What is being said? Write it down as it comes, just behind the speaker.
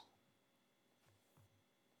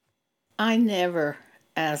I never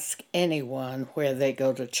ask anyone where they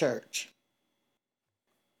go to church.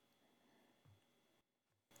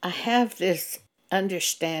 I have this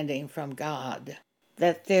understanding from God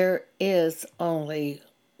that there is only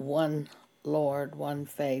one Lord, one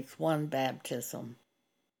faith, one baptism.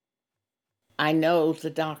 I know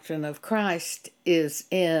the doctrine of Christ is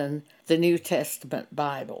in the New Testament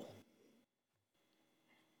Bible.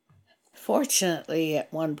 Fortunately,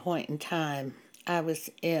 at one point in time, I was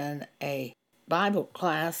in a Bible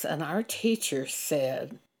class and our teacher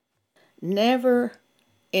said, never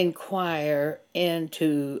inquire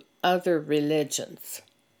into other religions.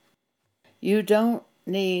 You don't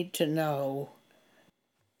need to know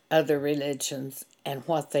other religions and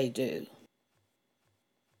what they do.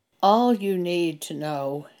 All you need to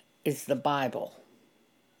know is the Bible.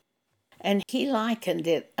 And he likened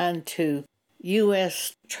it unto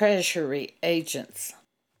U.S. Treasury agents.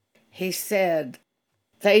 He said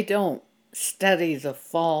they don't study the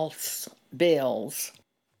false bills.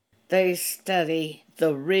 They study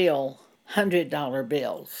the real $100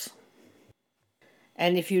 bills.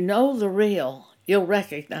 And if you know the real, you'll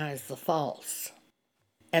recognize the false.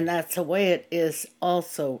 And that's the way it is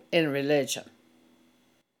also in religion.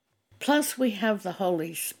 Plus, we have the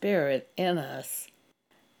Holy Spirit in us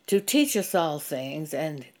to teach us all things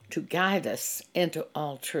and to guide us into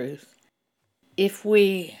all truth. If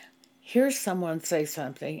we hear someone say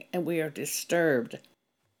something and we are disturbed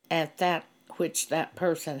at that which that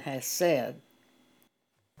person has said,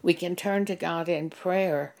 we can turn to God in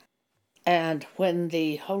prayer, and when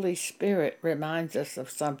the Holy Spirit reminds us of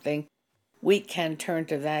something, we can turn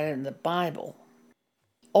to that in the Bible.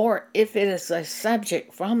 Or if it is a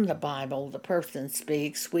subject from the Bible the person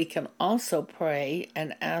speaks, we can also pray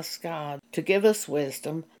and ask God to give us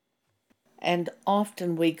wisdom. And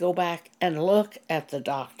often we go back and look at the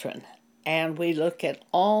doctrine, and we look at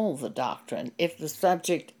all the doctrine. If the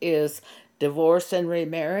subject is divorce and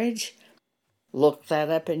remarriage, look that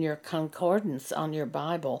up in your concordance on your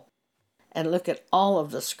Bible and look at all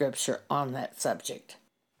of the scripture on that subject,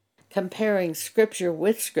 comparing scripture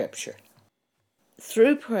with scripture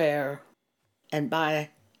through prayer and by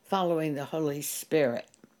following the Holy Spirit.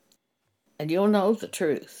 And you'll know the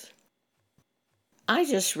truth. I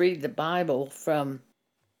just read the Bible from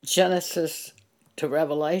Genesis to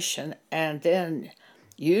Revelation and then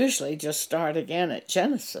usually just start again at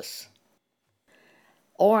Genesis.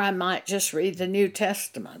 Or I might just read the New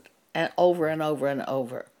Testament and over and over and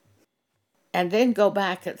over. And then go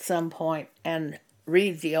back at some point and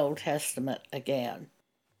read the Old Testament again.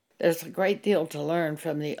 There's a great deal to learn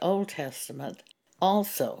from the Old Testament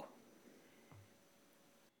also.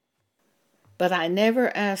 But I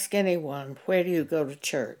never ask anyone, where do you go to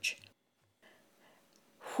church?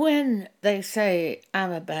 When they say,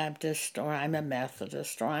 I'm a Baptist, or I'm a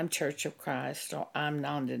Methodist, or I'm Church of Christ, or I'm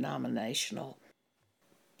non-denominational,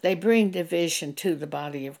 they bring division to the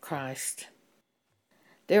body of Christ.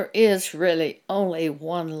 There is really only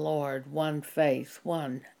one Lord, one faith,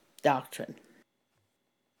 one doctrine.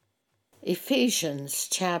 Ephesians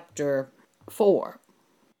chapter 4.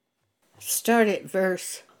 Start at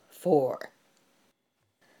verse 4.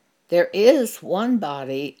 There is one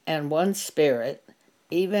body and one Spirit,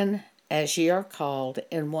 even as ye are called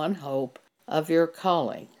in one hope of your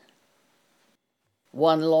calling.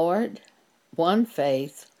 One Lord, one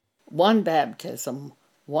faith, one baptism,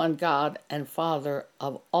 one God and Father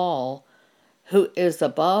of all, who is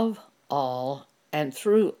above all and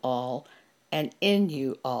through all and in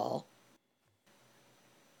you all.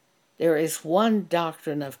 There is one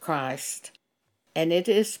doctrine of Christ, and it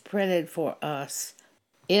is printed for us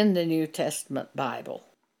in the New Testament Bible.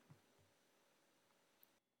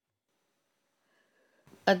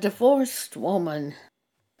 A divorced woman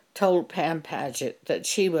told Pam Paget that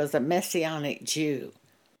she was a Messianic Jew,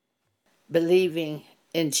 believing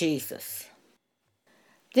in Jesus.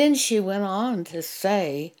 Then she went on to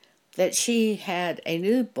say that she had a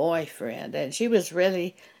new boyfriend, and she was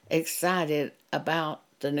really excited about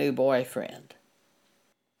the new boyfriend.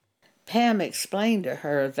 Pam explained to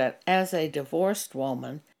her that as a divorced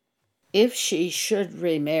woman, if she should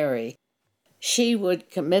remarry, she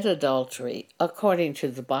would commit adultery according to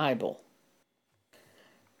the Bible.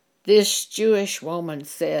 This Jewish woman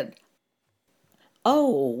said,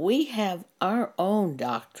 "Oh, we have our own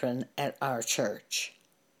doctrine at our church."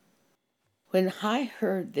 When I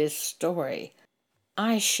heard this story,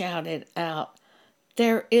 I shouted out,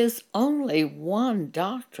 "There is only one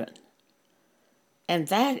doctrine, and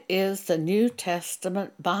that is the New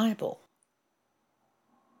Testament Bible."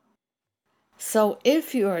 So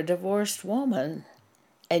if you're a divorced woman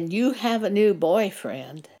and you have a new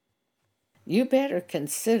boyfriend, you better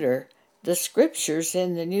consider the scriptures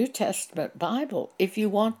in the New Testament Bible if you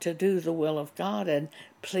want to do the will of God and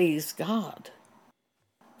please God.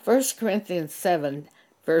 1 Corinthians 7,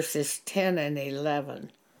 verses 10 and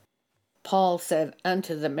 11. Paul said,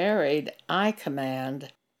 "Unto the married I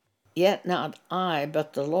command, yet not I,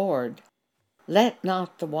 but the Lord. Let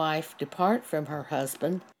not the wife depart from her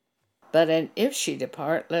husband, but if she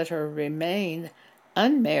depart, let her remain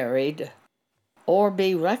unmarried, or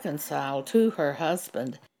be reconciled to her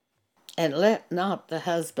husband, and let not the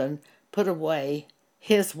husband put away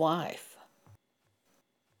his wife."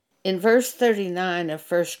 In verse 39 of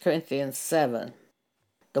 1 Corinthians 7,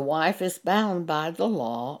 the wife is bound by the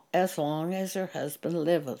law as long as her husband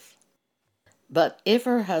liveth. But if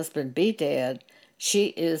her husband be dead, she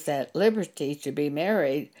is at liberty to be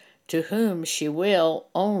married to whom she will,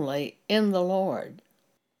 only in the Lord.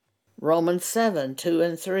 Romans 7, 2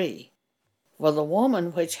 and 3. For the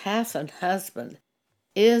woman which hath an husband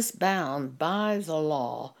is bound by the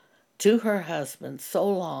law to her husband so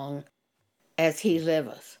long as he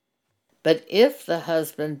liveth. But if the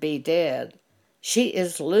husband be dead, she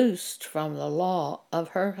is loosed from the law of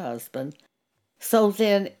her husband. So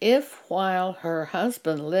then, if while her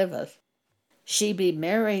husband liveth, she be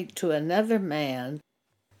married to another man,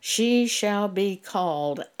 she shall be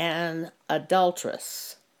called an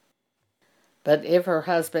adulteress. But if her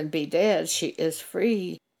husband be dead, she is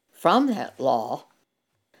free from that law,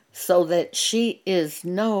 so that she is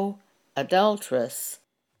no adulteress,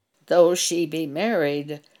 though she be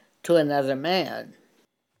married to another man.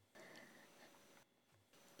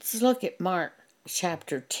 Let's look at Mark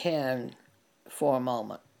chapter 10 for a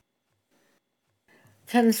moment.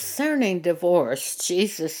 Concerning divorce,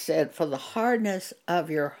 Jesus said, "For the hardness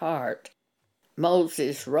of your heart,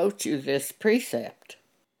 Moses wrote you this precept.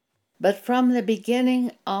 But from the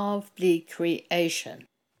beginning of the creation,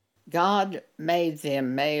 God made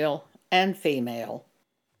them male and female.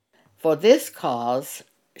 For this cause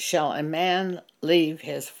shall a man leave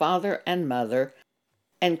his father and mother,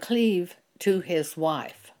 and cleave to his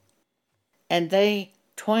wife, and they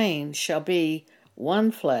twain shall be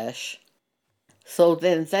one flesh. So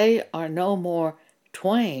then they are no more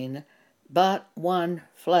twain, but one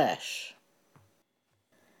flesh."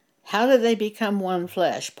 How do they become one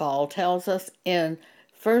flesh? Paul tells us in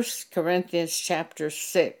 1 Corinthians chapter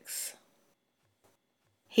 6.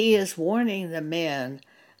 He is warning the men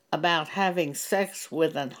about having sex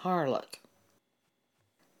with an harlot.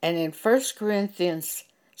 And in 1 Corinthians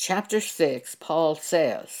chapter 6, Paul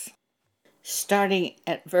says, starting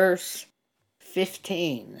at verse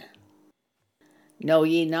 15, "Know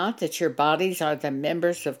ye not that your bodies are the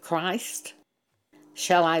members of Christ?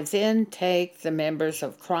 Shall I then take the members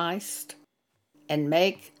of Christ and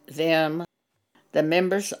make them the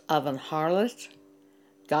members of an harlot?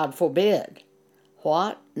 God forbid.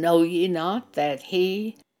 What? Know ye not that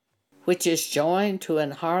he which is joined to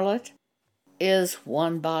an harlot is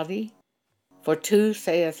one body? For two,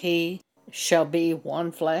 saith he, shall be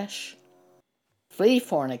one flesh. Flee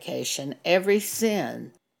fornication. Every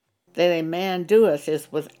sin that a man doeth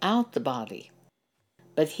is without the body.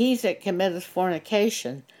 But he that committeth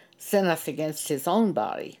fornication sinneth against his own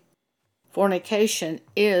body. Fornication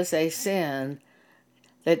is a sin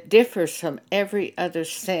that differs from every other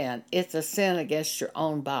sin. It's a sin against your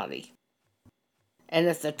own body. And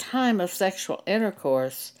at the time of sexual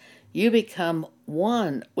intercourse, you become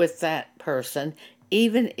one with that person,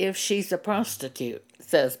 even if she's a prostitute,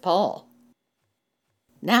 says Paul.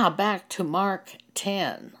 Now back to Mark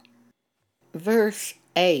 10, verse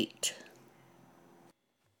 8.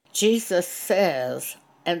 Jesus says,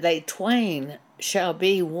 "And they twain shall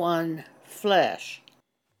be one flesh.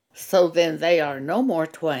 So then they are no more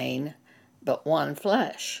twain, but one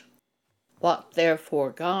flesh. What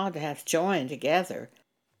therefore God hath joined together,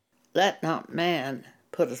 let not man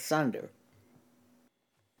put asunder."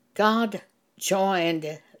 God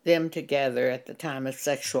joined them together at the time of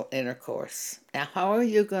sexual intercourse. Now, how are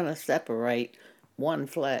you going to separate one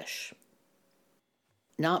flesh?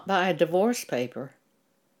 Not by a divorce paper.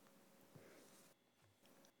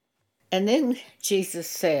 And then Jesus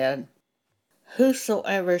said,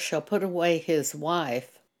 "Whosoever shall put away his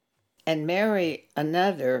wife and marry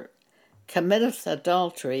another committeth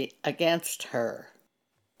adultery against her.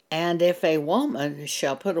 And if a woman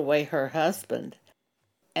shall put away her husband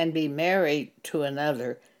and be married to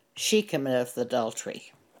another, she committeth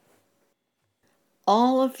adultery."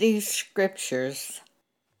 All of these scriptures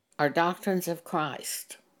are doctrines of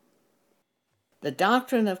Christ. The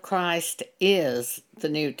doctrine of Christ is the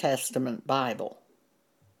New Testament Bible.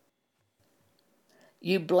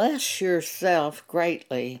 You bless yourself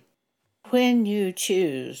greatly when you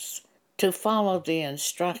choose to follow the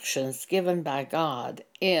instructions given by God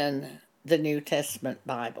in the New Testament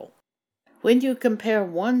Bible. When you compare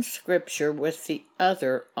one scripture with the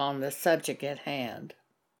other on the subject at hand.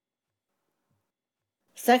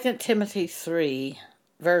 2 Timothy 3,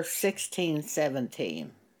 verse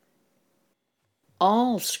 16-17.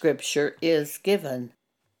 All scripture is given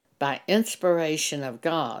by inspiration of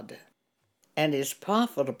God, and is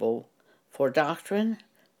profitable for doctrine,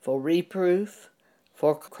 for reproof,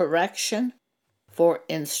 for correction, for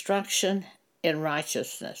instruction in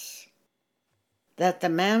righteousness, that the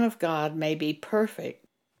man of God may be perfect,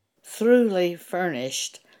 thoroughly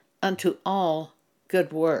furnished unto all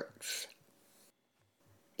good works.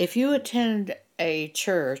 If you attend a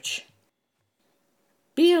church,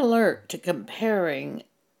 be alert to comparing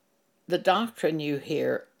the doctrine you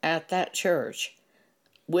hear at that church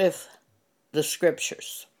with the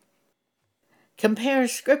scriptures. Compare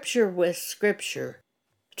scripture with scripture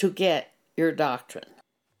to get your doctrine.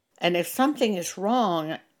 And if something is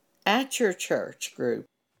wrong at your church group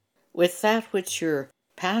with that which your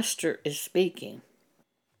pastor is speaking,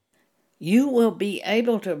 you will be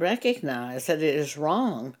able to recognize that it is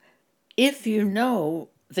wrong if you know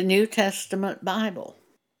the New Testament Bible.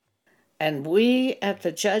 And we at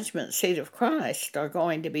the judgment seat of Christ are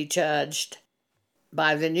going to be judged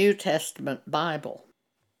by the New Testament Bible,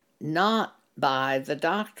 not by the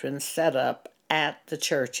doctrines set up at the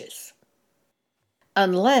churches,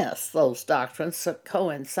 unless those doctrines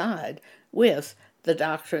coincide with the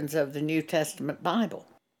doctrines of the New Testament Bible.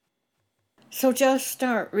 So just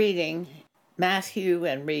start reading Matthew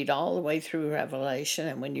and read all the way through Revelation,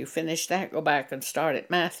 and when you finish that, go back and start at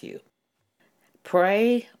Matthew.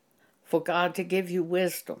 Pray for God to give you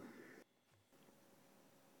wisdom.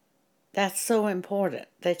 That's so important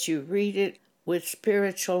that you read it with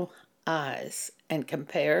spiritual eyes and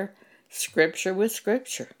compare scripture with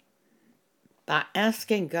scripture by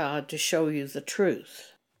asking God to show you the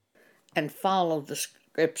truth and follow the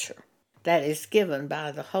scripture that is given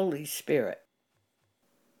by the Holy Spirit.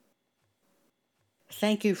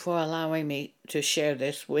 Thank you for allowing me to share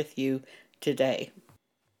this with you today.